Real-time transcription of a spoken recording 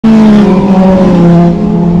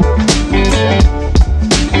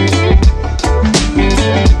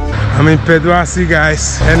in Pedwasi,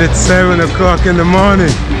 guys, and it's 7 o'clock in the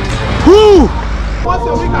morning. Woo!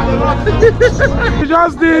 We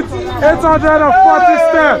just did 840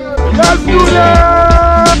 steps. Let's do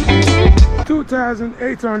that!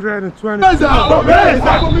 2,820.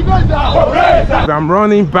 I'm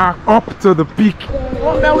running back up to the peak.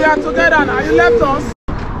 Oh man, we are together now. You left us.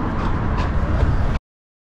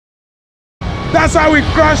 That's how we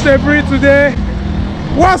crushed Aburi today.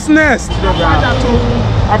 What's next?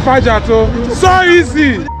 Afajato. So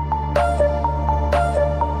easy.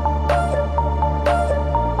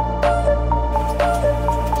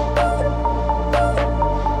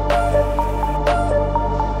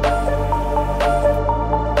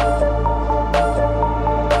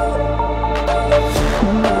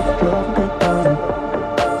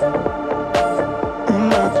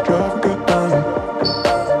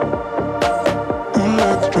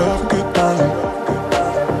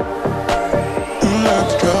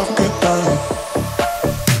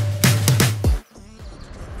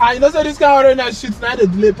 You know, so this guy already has shit now, the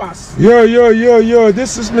delay pass. Yo,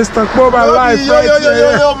 this is Mr. Koba live.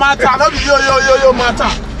 Yo, matter. Not yo,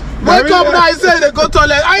 matter. Wake up now, he say they go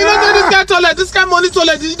toilet. You know, so this guy toilet, this guy money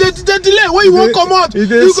toilet, they delay. When you won't come out, you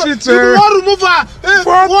want to remove her.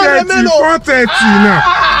 4:30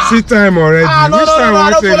 now. See time already. No, I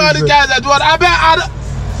don't follow the guys that what. I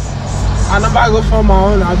never go for my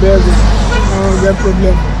own. I bet get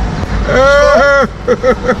problem.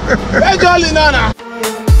 Hey, Jolly Nana.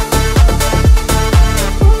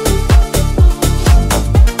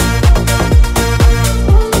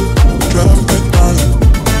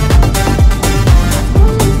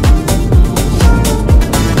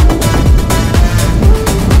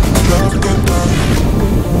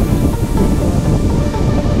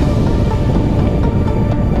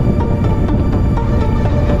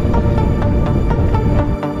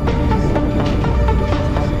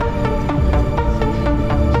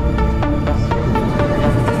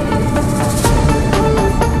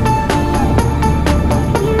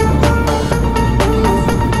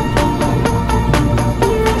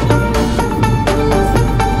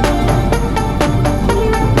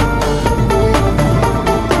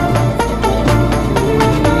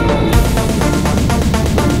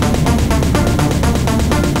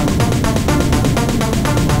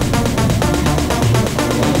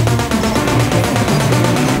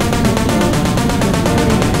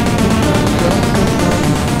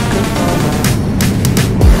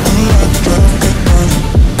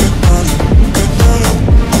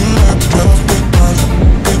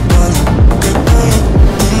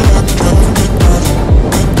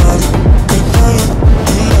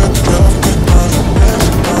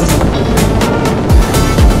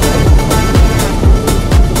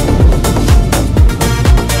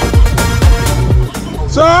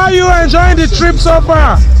 So how are you enjoying the trip so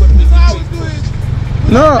far? This is how we do it.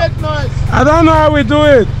 We don't make noise. I don't know how we do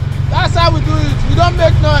it. That's how we do it. We don't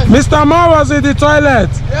make noise. Mr. Ma was in the toilet.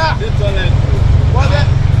 Yeah. The toilet. Was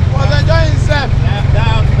enjoying himself.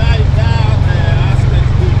 Down,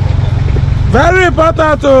 very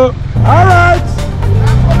important too. All right.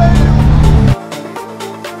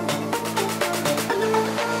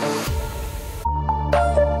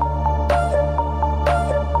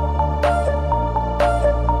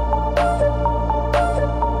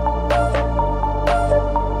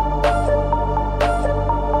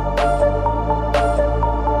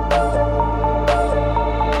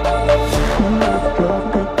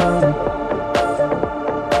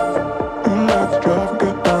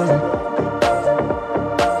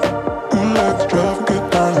 Let's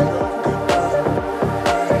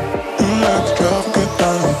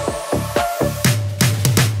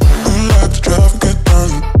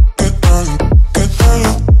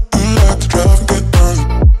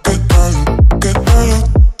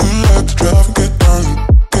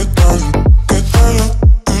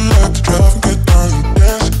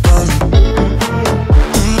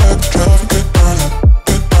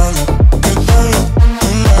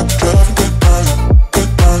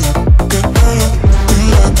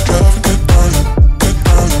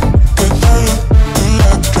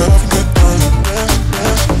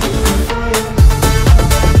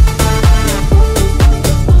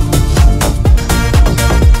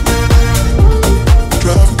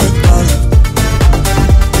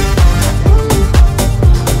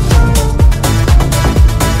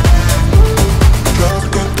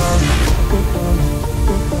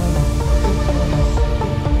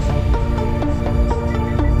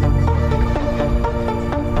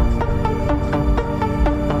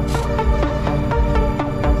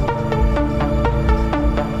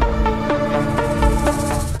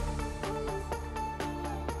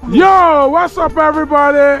Yo, what's up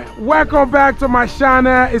everybody? Welcome back to my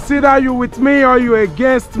channel. It's either you with me or you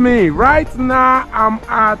against me. Right now I'm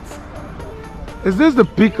at, is this the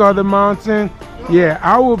peak of the mountain? Yeah,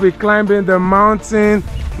 I will be climbing the mountain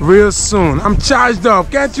real soon. I'm charged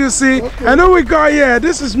up, can't you see? Okay. And who we got here?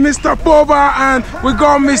 This is Mr. Poba and we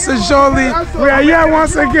got Mr. Jolie. We are here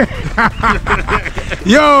once again.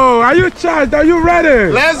 Yo, are you charged? Are you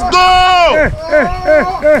ready? Let's go!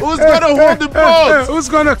 Who's gonna hold the boat? Who's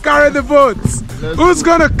gonna carry the boat? Who's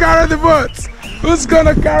gonna carry the boat? Who's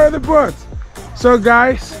gonna carry the boat? So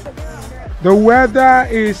guys, the weather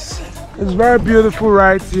is very beautiful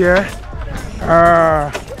right here.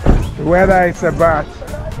 The weather is about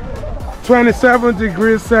 27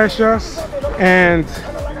 degrees Celsius and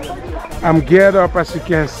I'm geared up as you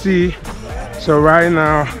can see. So right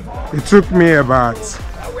now it took me about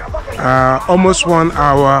almost 1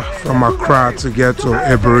 hour from Accra to get to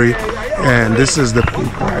Aburi, and this is the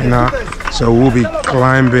peak right now. So we'll be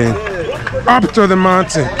climbing up to the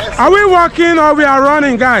mountain. Are we walking or we are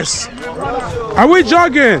running, guys? Are we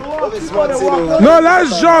jogging? No,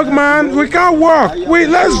 let's jog, man. We can't walk.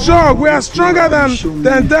 Let's jog. We are stronger than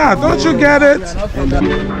that. Don't you get it?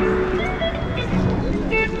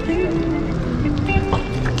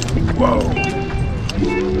 Whoa.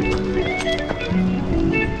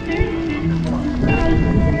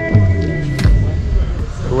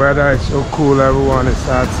 The weather is so cool. Everyone is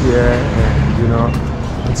out here, and you know,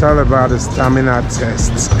 it's all about the stamina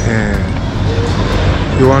tests.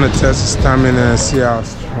 And you want to test the stamina and see how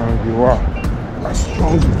strong you are. How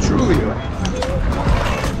strong you truly are.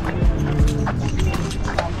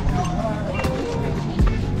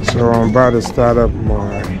 So I'm about to start up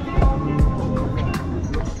my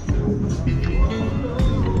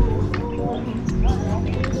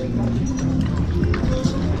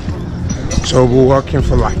so we're walking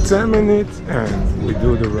for like 10 minutes and we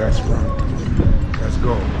do the rest run. Let's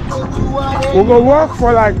go. We'll go walk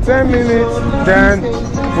for like 10 minutes, then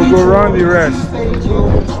we'll go run the rest.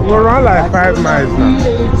 We'll run like 5 miles now.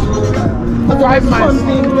 5 miles?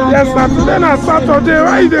 Yes, today na Saturday.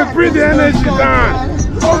 Why you bring the energy down?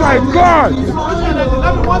 Oh my God!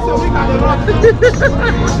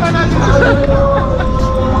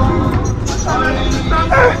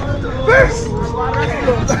 This!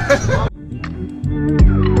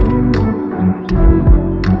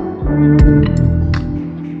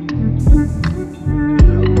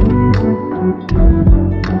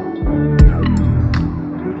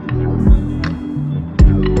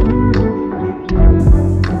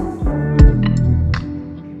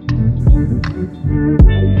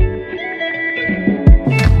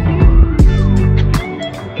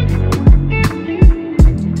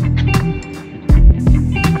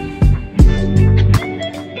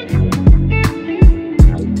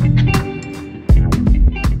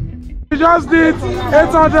 Just did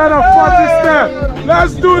 840 steps.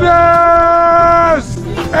 Let's do this!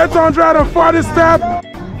 840 steps.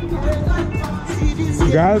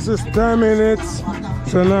 Guys, it's 10 minutes.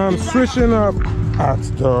 So now I'm switching up at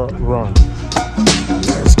the run.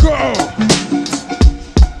 Let's go!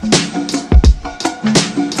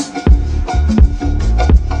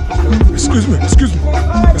 Excuse me, excuse me,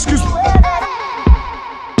 excuse me.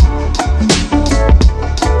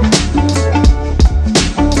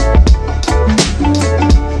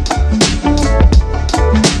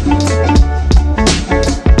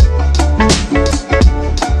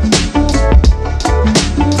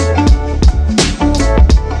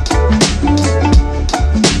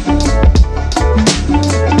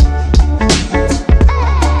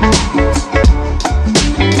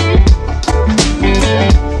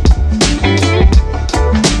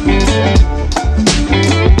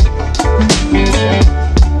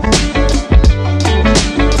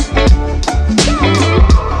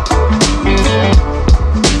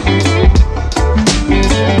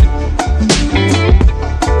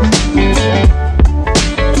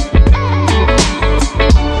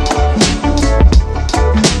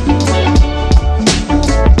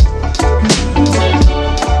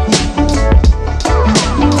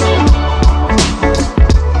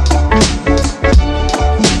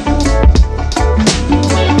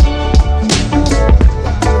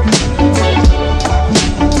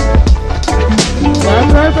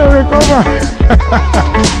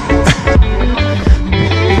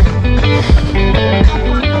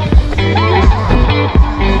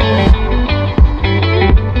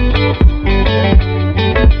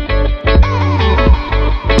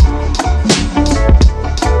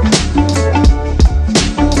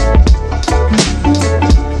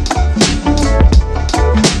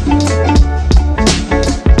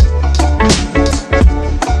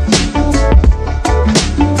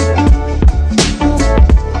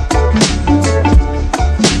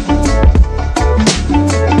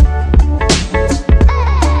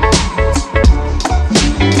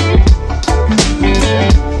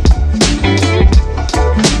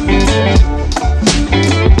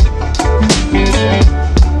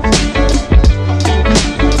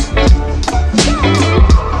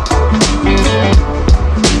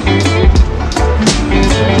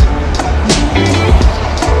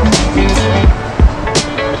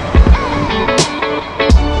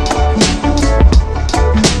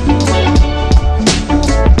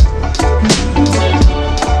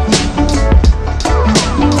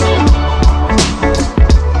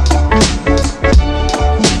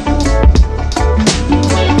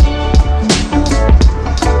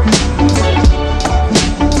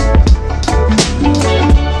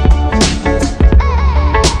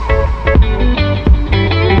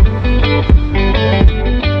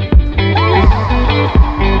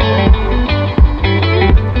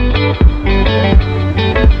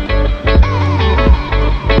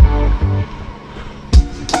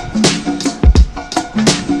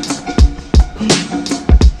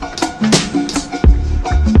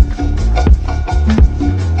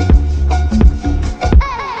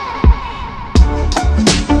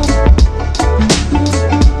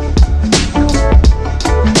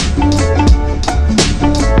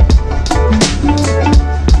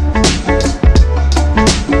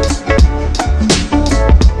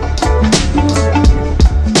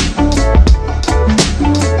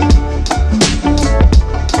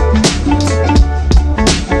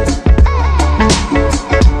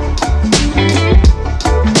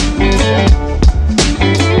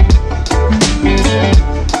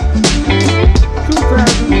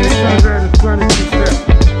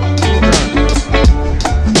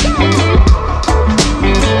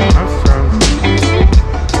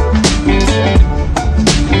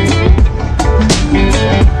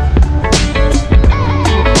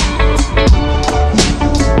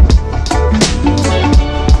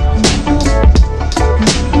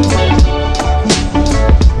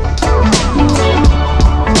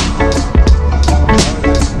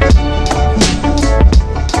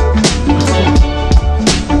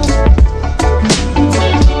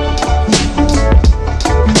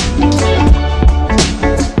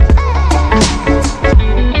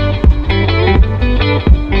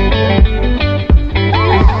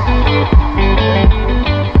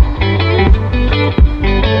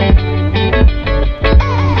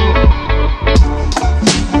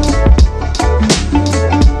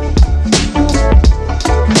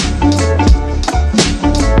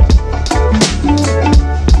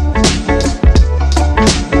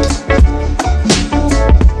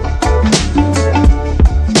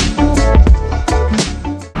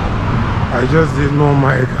 I just did 1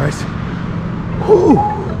 mile, guys. Whew.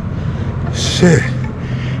 Shit.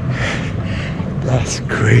 That's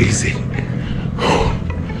crazy.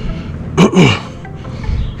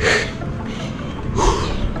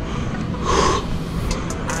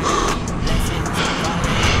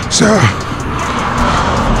 So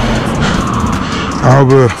I'll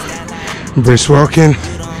be brisk walking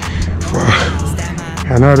for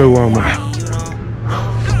another 1 mile.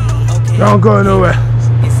 Don't go nowhere.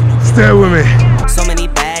 Stay with me. So many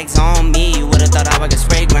bags on me, you would've thought I would get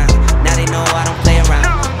sprayed ground. Now they know I don't play around.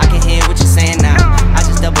 I can hear what you're saying now. I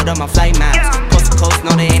just doubled up my flight miles. Coast to coast,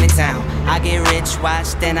 no they ain't in town. I get rich,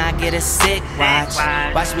 watch, then I get a sick watch.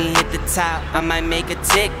 Watch me hit the top, I might make a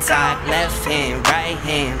TikTok. Left hand, right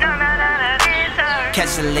hand.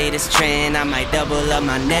 Catch the latest trend, I might double up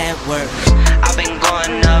my net worth. I've been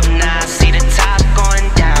going up now, see the top going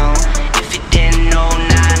down. If you didn't know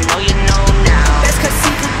now, I know you know now. That's cause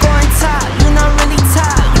you keep going top, you're not really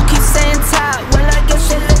top. You keep saying top, well I guess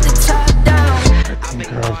you let the top down. I think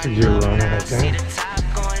I have to get running again.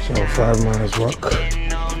 So 5 miles walk,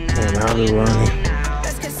 and I'll be running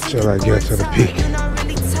till I get to the peak.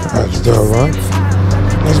 That's the run.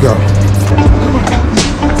 Let's go.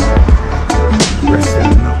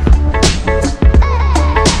 Resting now.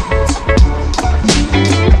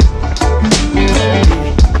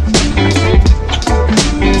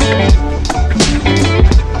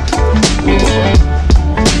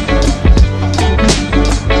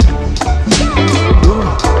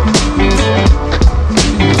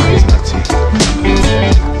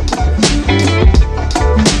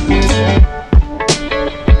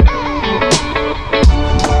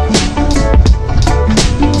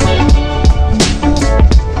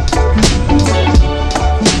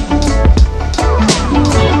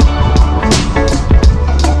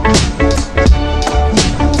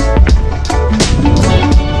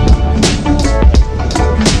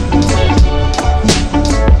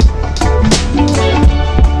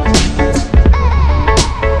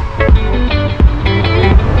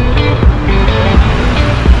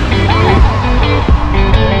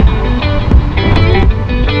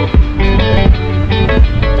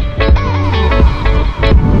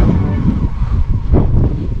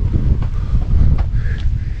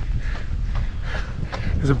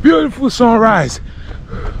 Beautiful sunrise.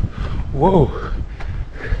 Whoa,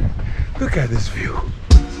 look at this view.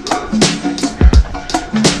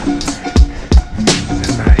 Isn't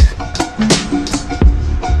it nice?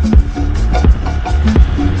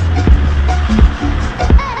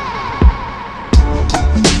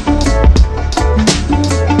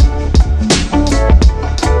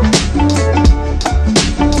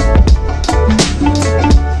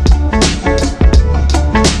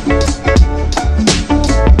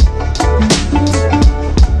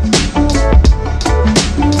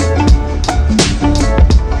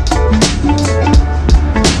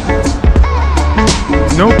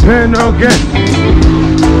 No pain, no gain.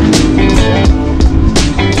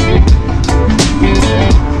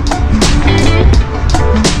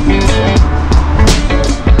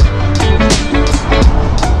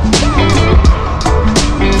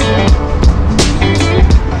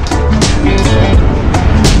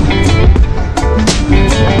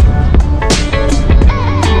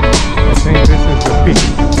 I think this is the peak.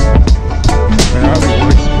 But I'll be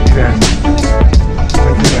going straight down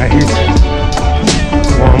until I hit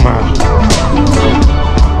 1 mile.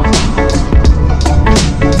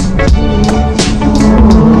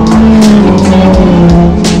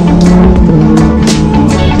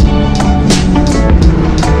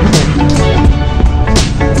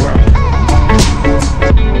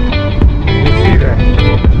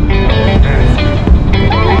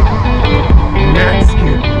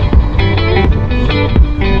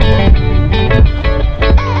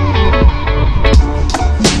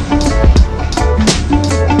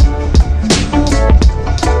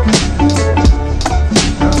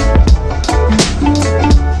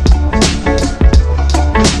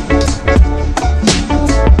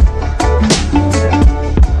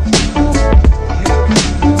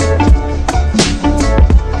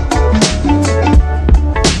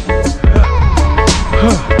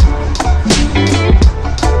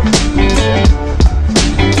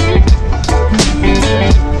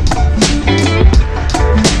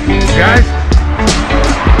 Guys,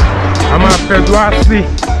 I'm at Pedwasi.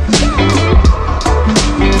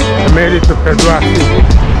 I made it to Pedwasi.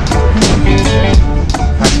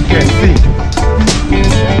 As you can see.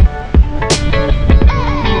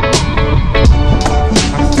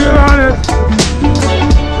 I'm still on it.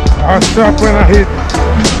 I'll stop when I hit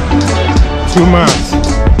 2 miles.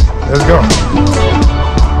 Let's go.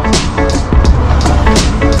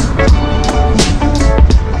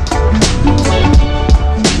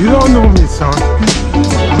 You don't know me, son. I'm a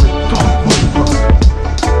tough motherfucker.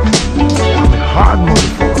 I'm a hard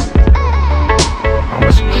motherfucker. I'm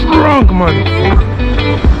a strong motherfucker.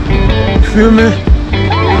 You feel me?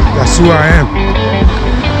 That's who I am.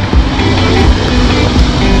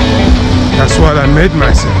 That's what I made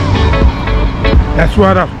myself. That's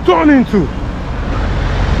what I've turned into.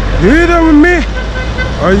 You either with me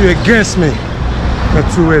or you against me. No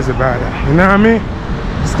two ways about it. You know what I mean?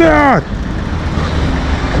 Stay hard.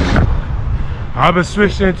 I'll be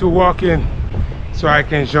switching to walking so I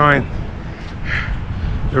can join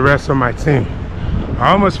the rest of my team.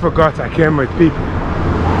 I almost forgot I came with people.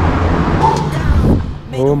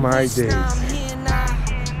 Oh my days.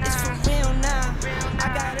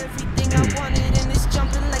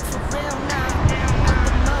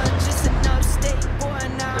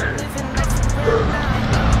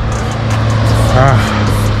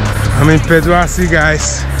 I'm in Pedwasi,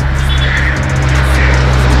 guys,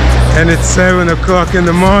 and it's 7 o'clock in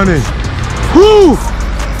the morning. Whoo!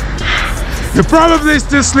 You're probably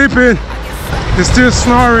still sleeping, you're still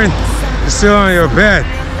snoring, you're still on your bed.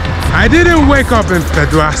 I didn't wake up in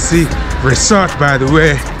Pedwasi Resort, by the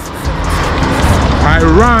way. I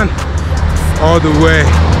ran all the way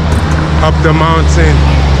up the mountain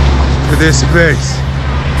to this place.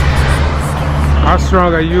 How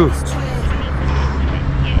strong are you?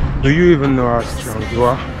 Do you even know how strong you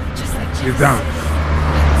are? You're down.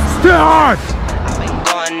 Stay hard! I've been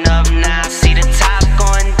going up now, see the top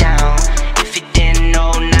going down. If you didn't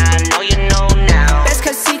know now, I know you know now. That's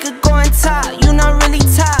cause he could go on top, you not really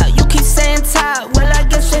top. You keep saying top, well I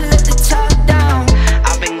guess you let the top down.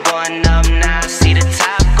 I've been going up now, see the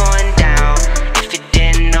top going down. If you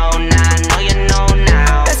didn't know now, I know you know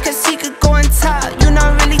now. That's cause he could go on top, you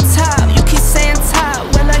not really top. You keep saying top,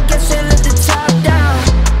 well I guess you let the top down.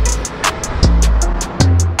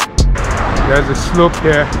 There's a slope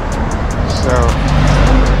here, so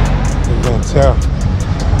you can tell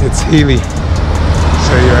it's hilly,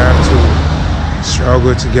 so you have to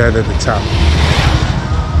struggle to get to the top.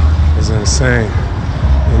 It's insane.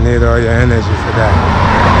 You need all your energy for that.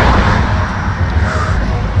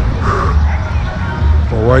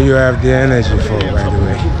 But what you have the energy for, by the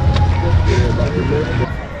way?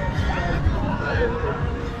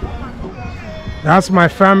 That's my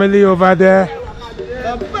family over there.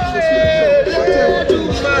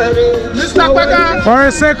 For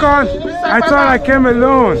a second, I thought I came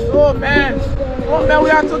alone. Oh man,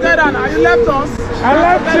 we are together now. You left us. I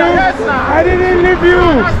left you. I didn't leave you.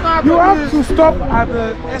 You have to stop at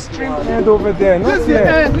the extreme end over there. Not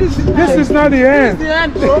here. This is not the end. This is the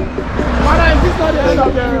end, bro. This is not the end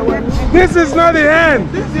of the way. This is not the end.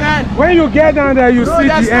 This is the end. When you get down there, you see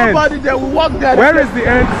the end. There's nobody there. We walk there. Where is the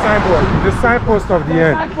end signboard? The signpost of the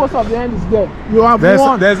end. The signpost of the end is there. You have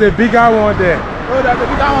one. There's a bigger one there. Oh, there's a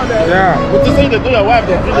bigger one there. Yeah. What you say they do your wife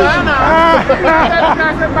there? My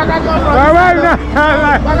wife now.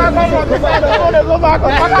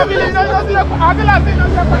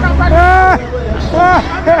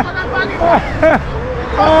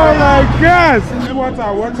 Oh my God!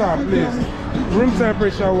 Water, please. Room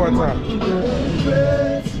temperature water.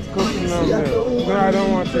 Coconut milk. No, I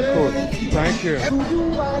don't want it cold. Thank you.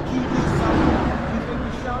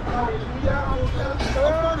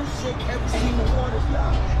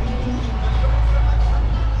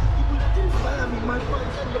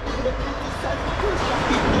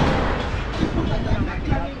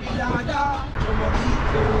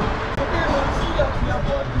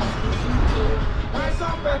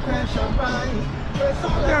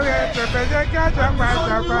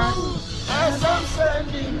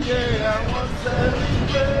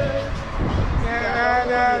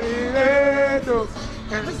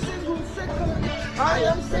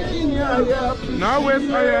 Now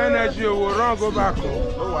waste all your energy, we'll run, go back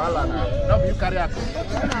home. Oh, Allah, now you carry out.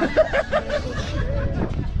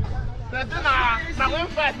 Now when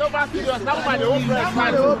fight, nobody serious. Now by the whole press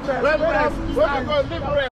fight.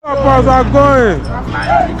 Suppers are going.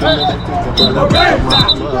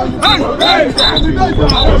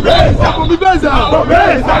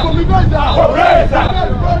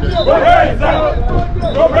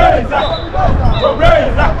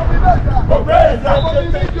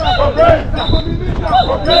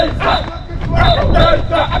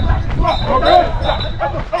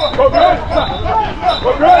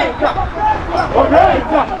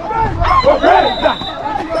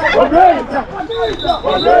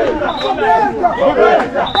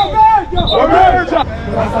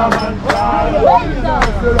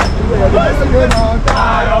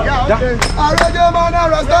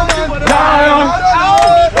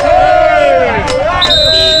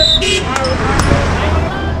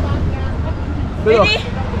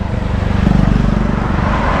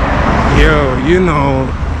 you know,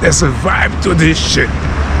 there's a vibe to this shit.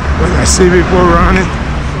 When I see people running,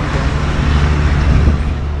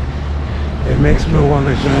 it makes me want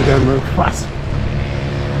to join them real fast.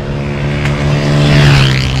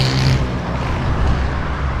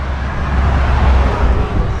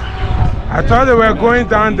 I thought they were going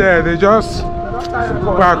down there, they just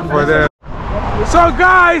parked for them. So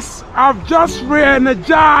guys, I've just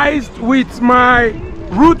re-energized with my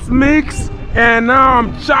root mix, and now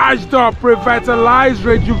I'm charged up, revitalized,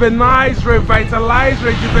 rejuvenized,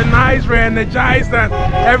 re-energized, and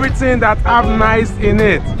everything that I've nice in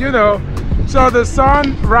it, you know. So the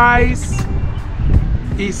sunrise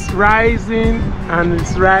is rising and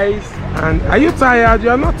it's rise. And are you tired?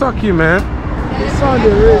 You're not talking, man. The sun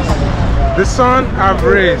is raised. The sun has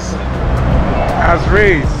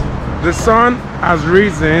raised. The sun has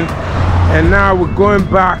risen, and now we're going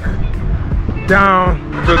back down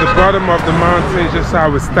to the bottom of the mountain, just how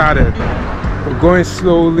we started. We're going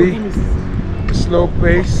slowly, slow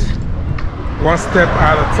pace, one step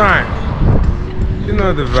at a time. You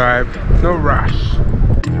know the vibe, no rush.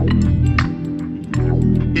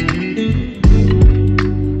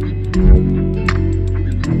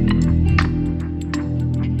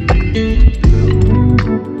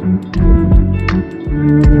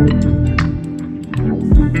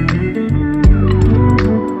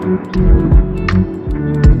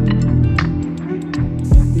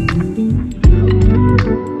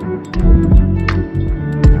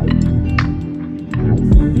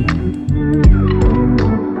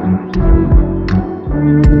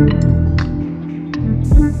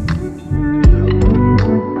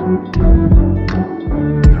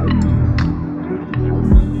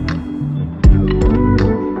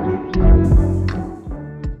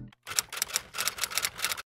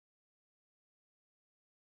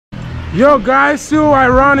 Yo guys, see who I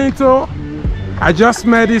run into? I just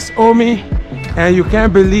met this homie, and you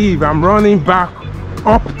can't believe I'm running back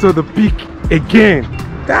up to the peak again.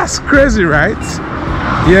 That's crazy, right?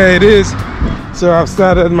 Yeah, it is. So I've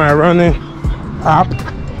started my running up,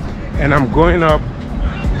 and I'm going up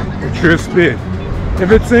with true speed.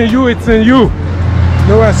 If it's in you, it's in you.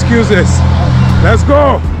 No excuses. Let's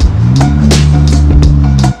go.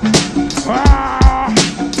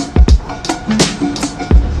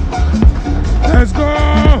 Let's go!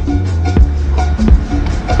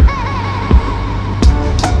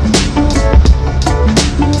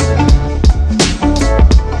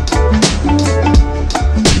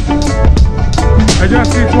 I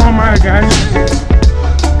just hit 1 mile, guys.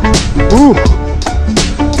 Ooh!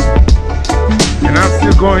 And I'm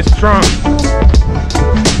still going strong.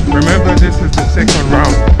 Remember, this is the second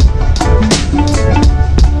round.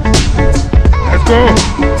 Let's go!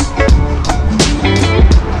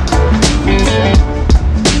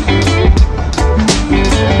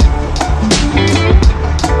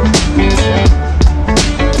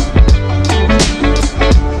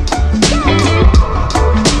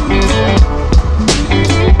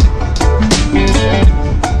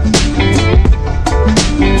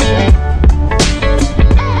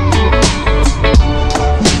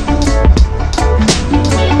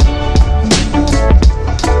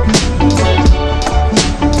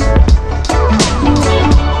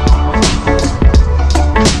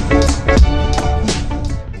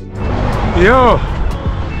 Yo,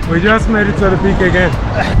 we just made it to the peak again.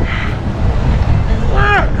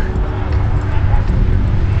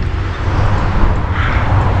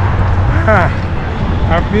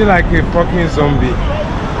 I feel like a fucking zombie.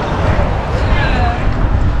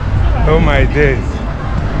 Oh my days.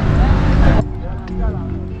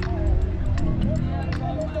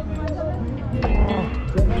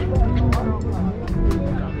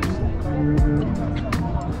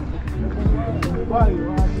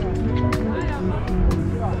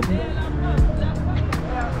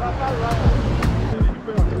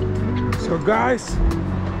 So guys,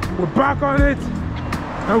 we're back on it,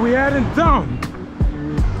 and we're heading down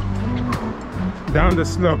the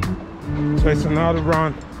slope. So it's another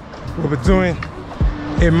run. We'll be doing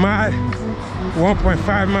a mile,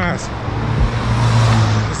 1.5 miles.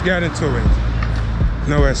 Let's get into it.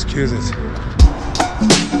 No excuses.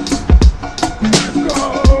 Let's go!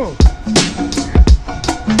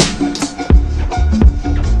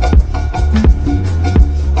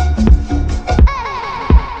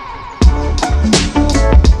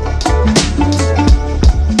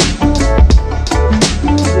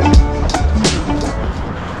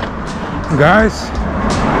 Guys,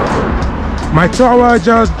 my tower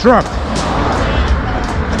just dropped,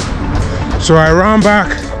 so I ran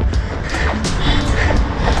back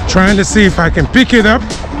trying to see if I can pick it up,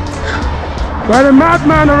 but the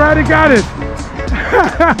madman already got it.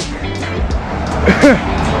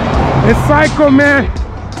 It's psycho, man.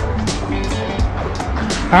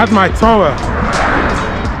 I had my towel.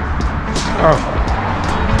 Oh,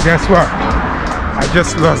 guess what? I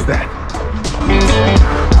just lost that.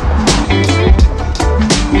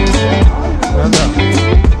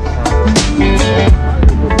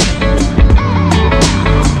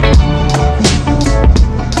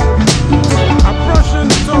 Approaching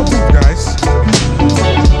the top booth, guys.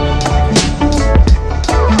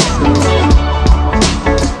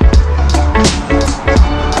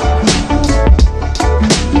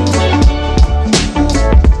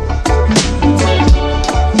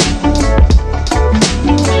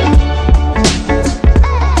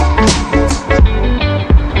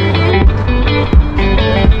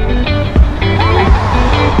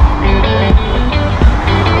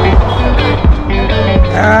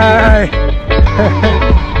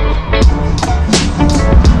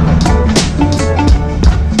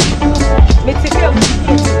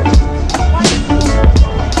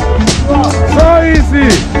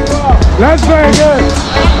 Let's go again.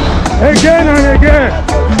 Again and again.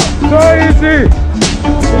 So easy.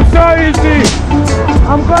 It's so easy.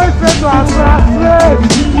 I'm going straight to Accra.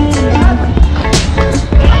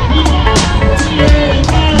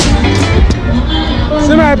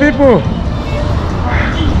 See my people.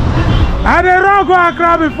 I didn't run go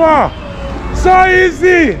Accra before. So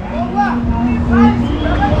easy.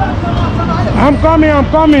 I'm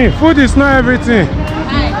coming. Food is not everything.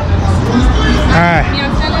 Hi.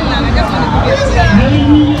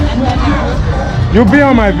 You'll be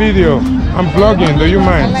on my video. I'm vlogging, do you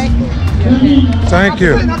mind? Thank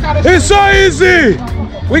you. It's so easy.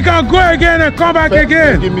 We can go again and come back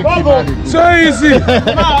again. So easy.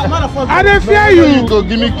 I don't fear you.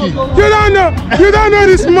 You don't know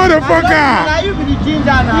this motherfucker.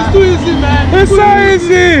 It's too easy, man. It's so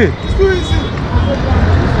easy. It's too easy.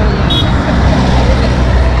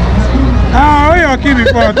 Ah, where your key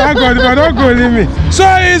before? Thank God, but don't go leave me. So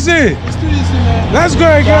easy. It's too easy, man. Let's go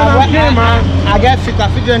again. I'm here, man. I get fit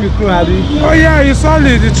in the crew, Abby. Oh yeah, you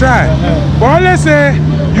solid, you try. But let's say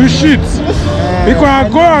you shit. Because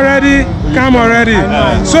go already, come already.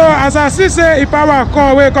 So as I see say, if I were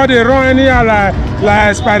call, we call the run anyhow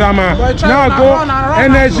like Spider-Man. Now go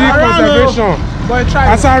energy conservation.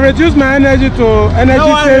 As I reduce my energy to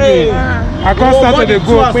energy saving, I can't start to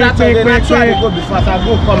go.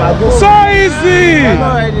 So easy.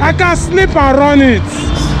 I can sleep and run it.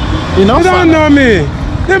 You don't know me.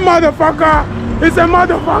 The motherfucker is a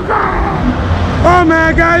motherfucker. Oh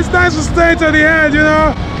man, guys, thanks for staying to the end. You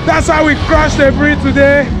know, that's how we crushed the breed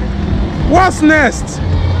today. What's next?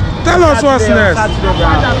 Tell us what's next.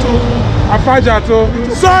 Afajato.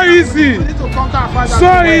 So easy.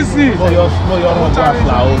 So easy.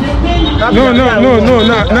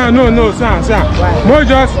 No, Sam.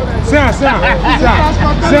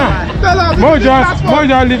 Mo just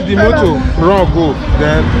leave the motor, run go.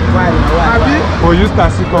 Then or use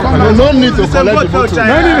taxi company. No need to collect the motor.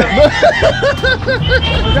 No need.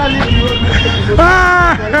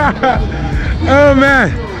 Oh man.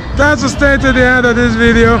 Thanks for staying to the end of this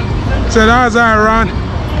video. So that was how I ran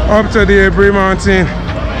up to the Aburi mountain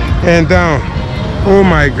and down. Oh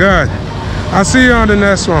my God. I'll see you on the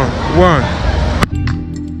next one. One.